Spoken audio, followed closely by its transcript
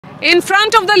in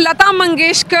front of the Lata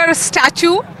Mangeshkar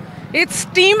statue. It's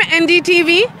Team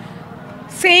NDTV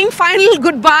saying final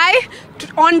goodbye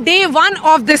on day one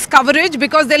of this coverage,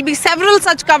 because there'll be several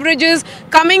such coverages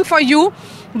coming for you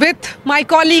with my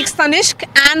colleagues Tanishq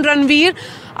and Ranveer.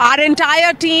 Our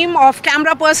entire team of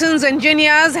camera persons,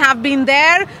 engineers have been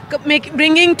there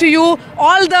bringing to you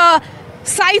all the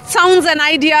sights, sounds and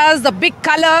ideas, the big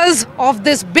colors of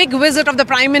this big visit of the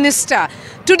Prime Minister.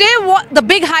 Today the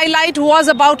big highlight was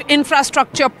about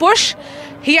infrastructure push.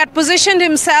 He had positioned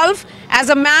himself as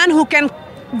a man who can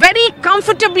very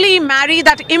comfortably marry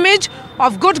that image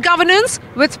of good governance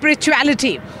with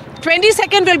spirituality.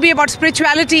 22nd will be about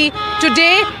spirituality.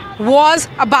 Today was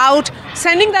about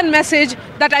sending that message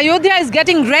that Ayodhya is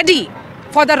getting ready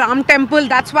for the Ram temple.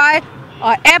 That's why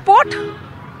airport,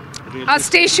 a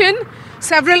station,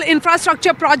 several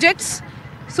infrastructure projects.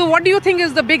 So what do you think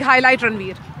is the big highlight,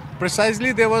 Ranveer?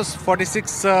 Precisely, there was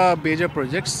 46 major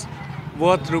projects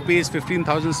worth rupees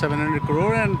 15,700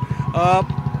 crore, and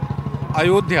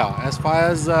Ayodhya, as far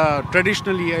as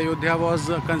traditionally Ayodhya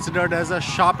was considered as a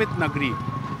Shapit Nagri,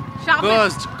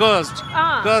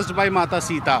 cursed by Mata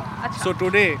Sita. Achha. So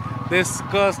today this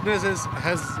cursedness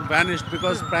has vanished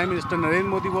because Prime Minister Narendra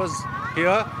Modi was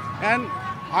here, and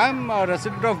I am a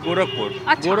resident of Gorakhpur.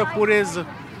 Achha. Gorakhpur is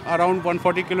around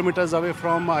 140 kilometers away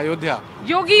from Ayodhya.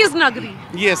 Yogi's Nagri.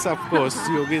 Yes, of course,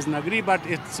 Yogi's Nagri, but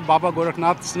it's Baba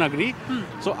Gorakhnath's Nagri.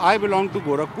 So I belong to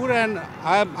Gorakhpur, and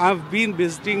I've been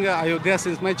visiting Ayodhya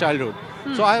since my childhood.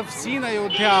 So I have seen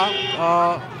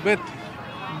Ayodhya with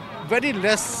very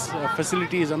less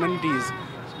facilities, amenities,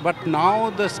 but now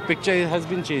this picture has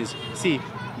been changed. See,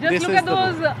 just look at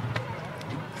those.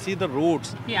 See the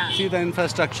roads, see the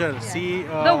infrastructure, see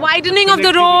the widening of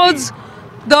the roads,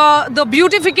 the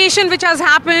beautification which has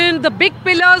happened, the big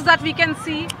pillars that we can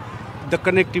see. The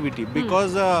connectivity,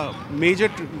 because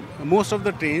most of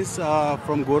the trains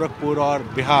from Gorakhpur or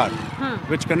Bihar,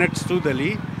 which connects to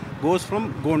Delhi, goes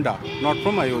from Gonda, not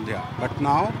from Ayodhya. But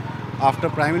now, after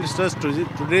Prime Minister's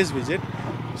today's visit,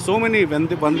 so many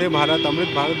Vande Bharat,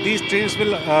 Amrit Bharat, these trains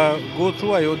will go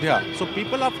through Ayodhya. So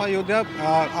people of Ayodhya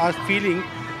are feeling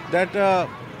that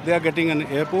they are getting an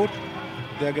airport,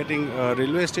 they are getting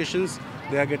railway stations,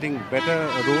 they are getting better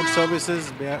road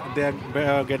services, they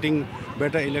are getting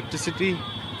better electricity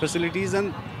facilities,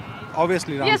 and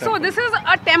obviously Ram temple. So this is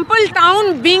a temple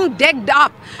town being decked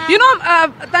up. You know,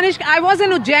 Tanishq, I was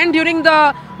in Ujjain during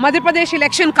the Madhya Pradesh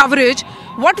election coverage.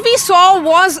 What we saw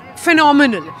was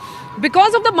phenomenal.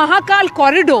 Because of the Mahakal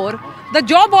corridor, the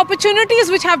job opportunities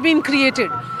which have been created.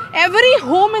 Every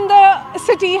home in the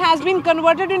city has been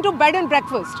converted into bed and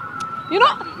breakfast. You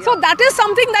know, so that is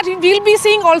something that we'll be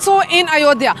seeing also in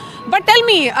Ayodhya. But tell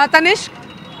me, Tanishq,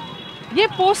 ye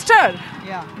poster,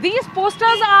 these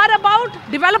posters are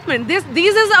about development. These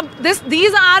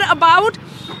are about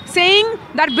saying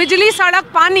that Bijli Sadak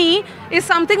Pani is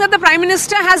something that the Prime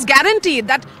Minister has guaranteed.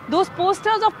 That those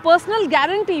posters of personal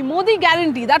guarantee, Modi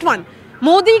guarantee, that one,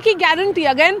 Modi ki guarantee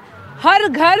again, Har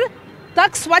Ghar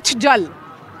Tak Swachh Jal.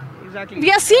 Exactly.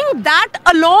 We are seeing that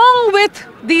along with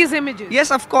these images. Yes,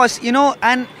 of course. You know,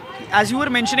 and as you were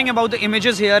mentioning about the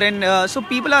images here, and so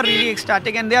people are really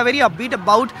ecstatic and they are very upbeat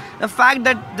about the fact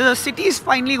that the city is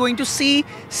finally going to see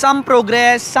some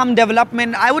progress, some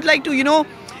development. I would like to, you know,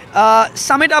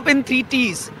 sum it up in 3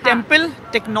 T's: temple,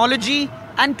 technology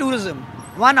and tourism.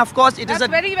 One, of course, it is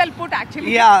very well put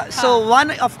actually. Yeah, so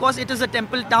one, of course, it is a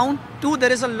temple town. 2,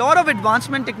 there is a lot of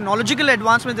advancement, technological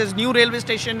advancement. There's new railway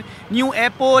station, new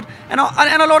airport, and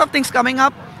a lot of things coming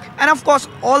up. And of course,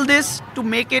 all this to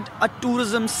make it a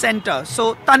tourism center.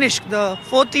 So Tanishq, the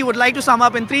 4th T, would like to sum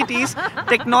up in 3 T's: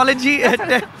 technology,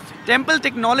 temple,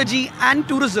 technology and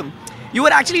tourism. You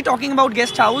were actually talking about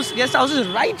guest house. Guest house is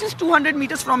right just 200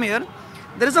 meters from here.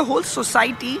 There is a whole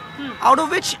society, out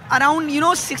of which around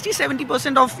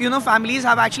 60-70% of families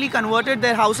have actually converted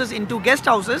their houses into guest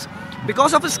houses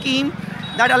because of a scheme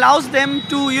that allows them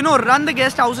to run the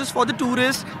guest houses for the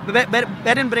tourists,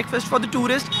 bed and breakfast for the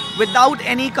tourists without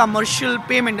any commercial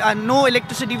payment. No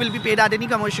electricity will be paid at any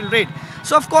commercial rate.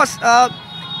 So of course,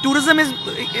 tourism is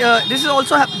this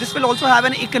will also have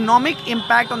an economic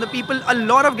impact on the people. A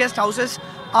lot of guest houses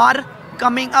are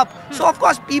coming up. So of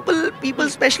course people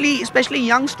especially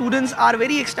young students are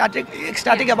very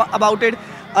ecstatic about it.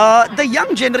 The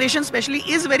young generation especially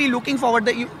is very looking forward.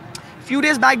 Few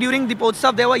days back during the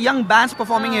Dipotsav, there were young bands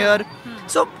performing here.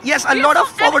 So yes, a lot of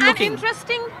forward looking. An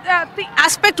interesting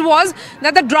aspect was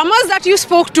that the drummers that you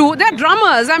spoke to, they're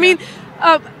drummers. I mean,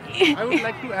 I would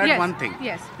like to add one thing.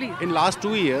 Yes, please. In last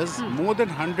 2 years, more than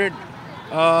 100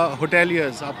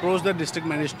 hoteliers approached the district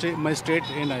magistrate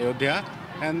in Ayodhya,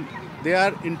 and they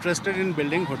are interested in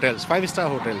building hotels, 5-star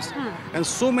hotels. And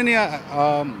so many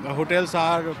hotels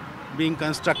are being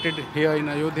constructed here in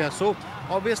Ayodhya. So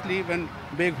obviously when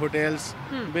big hotels,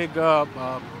 big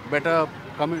better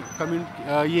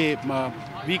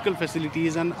vehicle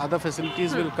facilities and other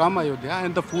facilities will come Ayodhya,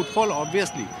 and the footfall,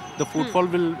 obviously the footfall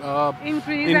will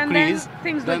increase, and then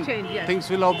things will change. Yes. Things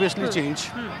will obviously change.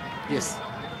 Yes.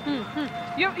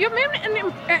 You made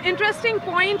an interesting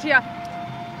point here.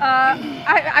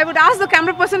 I would ask the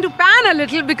camera person to pan a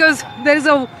little, because there is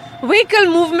a vehicle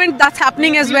movement that's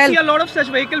happening as well. We see a lot of such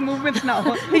vehicle movements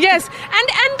now. Yes, and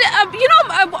you know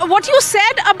what you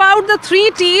said about the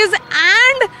 3 T's,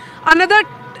 and another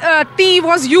T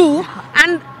was you,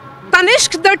 and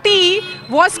Tanishq the T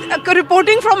was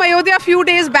reporting from Ayodhya a few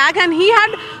days back, and he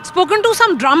had spoken to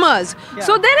some drummers. Yeah.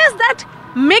 So there is that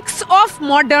mix of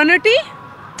modernity,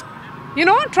 you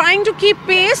know, trying to keep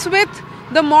pace with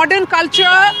the modern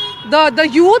culture, the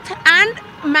youth, and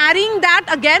marrying that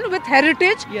again with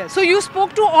heritage. Yes. So you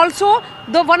spoke to also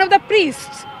one of the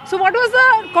priests. So what was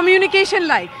the communication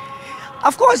like?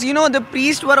 Of course, you know, the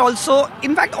priests were also,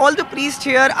 in fact, all the priests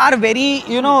here are very,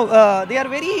 you know, they are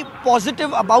very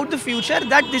positive about the future,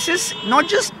 that this is not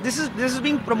just, this is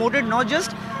being promoted not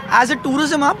just as a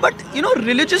tourism hub, but, you know,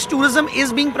 religious tourism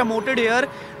is being promoted here,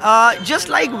 just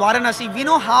like Varanasi. We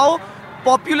know how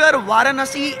popular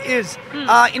Varanasi is.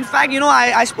 In fact, you know,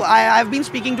 I've been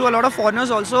speaking to a lot of foreigners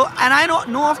also, and I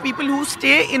know of people who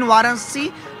stay in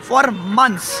Varanasi for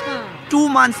months. 2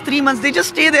 months, 3 months, they just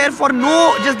stay there for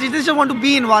they just want to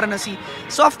be in Varanasi.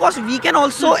 So of course we can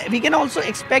also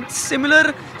expect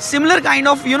similar kind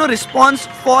of, you know, response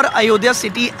for Ayodhya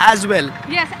city as well.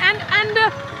 Yes, and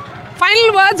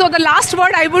final words, or the last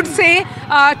word I would say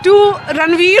to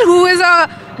Ranveer, who is a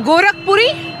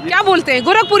Gorakhpuri, क्या बोलते हैं?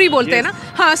 Gorakhpuri बोलते हैं ना?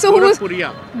 हाँ, so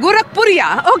Gorakhpuria.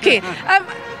 Okay.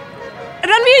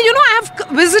 Ranveer, you know, I have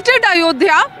visited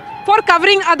Ayodhya for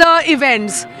covering other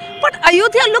events, but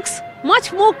Ayodhya looks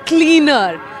much more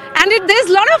cleaner, and there's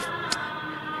a lot of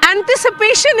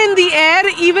anticipation in the air,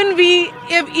 even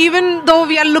though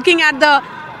we are looking at the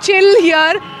chill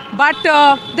here, but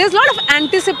there's a lot of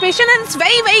anticipation, and it's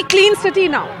very, very clean city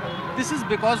now. This is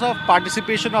because of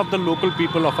participation of the local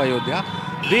people of Ayodhya.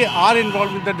 They are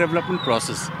involved with the development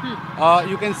process.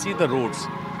 You can see the roads.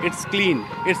 It's clean.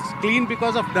 It's clean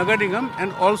because of Nagar Nigam,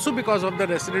 and also because of the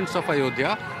residents of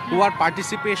Ayodhya who are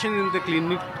participation in the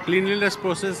cleanliness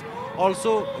process.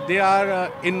 Also, they are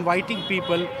inviting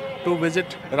people to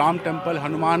visit Ram Temple,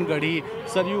 Hanuman Gadi,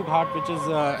 Saryu Ghat, which is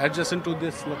adjacent to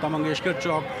this Lata Mangeshkar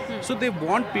Chowk. So they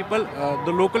want people,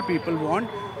 the local people want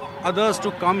others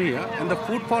to come here, and the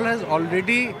footfall has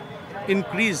already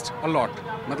increased a lot.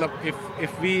 Matlab,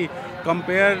 if we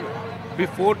compare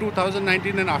before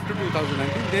 2019 and after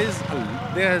 2019,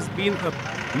 there has been a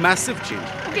massive change.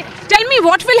 Okay, tell me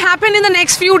what will happen in the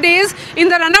next few days in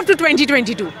the run-up to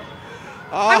 2022.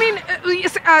 I mean,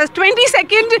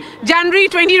 22nd January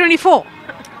 2024.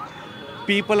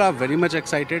 People are very much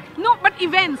excited. No, but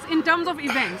events, in terms of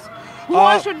events, who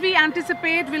all should we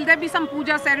anticipate? Will there be some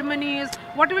puja ceremonies?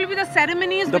 What will be the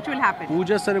ceremonies which will happen? The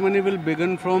puja ceremony will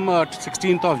begin from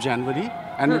 16th of January,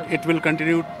 and it will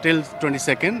continue till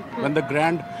 22nd, when the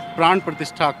grand Pran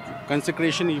Pratishtha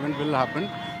consecration event will happen.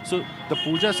 So the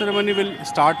puja ceremony will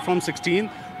start from 16th,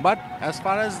 but as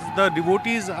far as the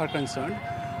devotees are concerned,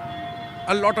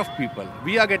 a lot of people,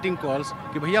 we are getting calls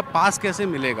कि भैया पास कैसे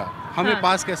मिलेगा, हमें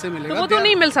पास कैसे मिलेगा? तो वो तो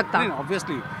नहीं मिल सकता.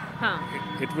 Obviously,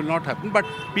 it will not happen. But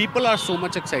people are so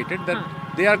much excited that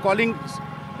they are calling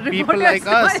people like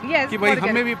us कि भाई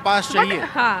हमें भी पास चाहिए.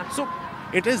 So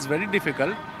it is very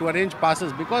difficult to arrange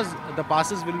passes because the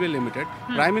passes will be limited.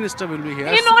 Prime Minister will be here.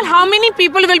 In all, how many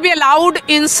people will be allowed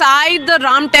inside the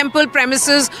Ram Temple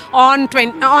premises on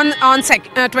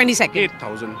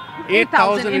 22nd?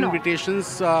 8,000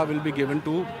 invitations will be given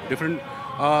to different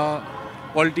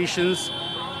politicians,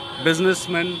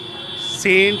 businessmen,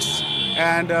 saints,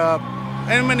 and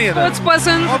many others.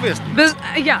 Spokespersons, obviously.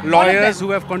 Lawyers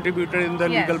who have contributed in the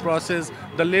legal process,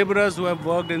 the laborers who have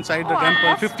worked inside the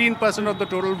temple. 15% of the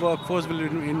total workforce will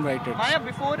be invited.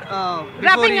 Before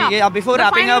wrapping up,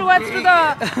 final words to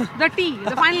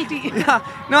the final tea.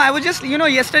 No, I was just,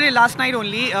 last night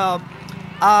only,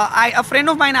 a friend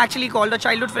of mine actually called, a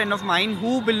childhood friend of mine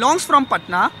who belongs from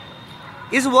Patna,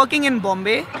 is working in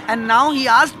Bombay, and now he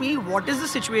asked me what is the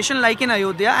situation like in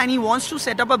Ayodhya, and he wants to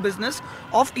set up a business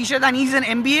of t-shirt, and he's an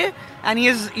MBA, and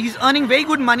he's earning very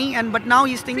good money, but now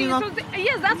he's thinking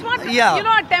yes, that's what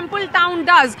a temple town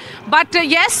does. But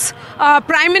yes,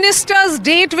 Prime Minister's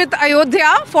date with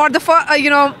Ayodhya for the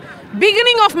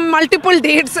beginning of multiple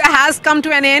dates has come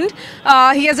to an end.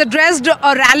 He has addressed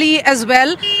a rally as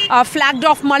well, flagged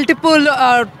off multiple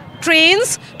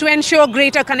trains to ensure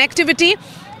greater connectivity.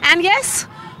 And yes,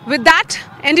 with that,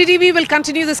 NDTV will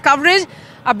continue this coverage.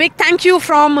 A big thank you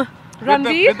from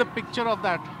Ranveer. With the picture of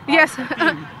that. Yes,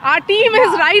 our team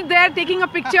is right there taking a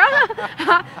picture.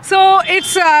 So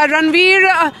it's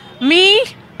Ranveer, me,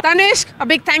 Tanishq, a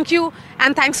big thank you,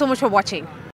 and thanks so much for watching.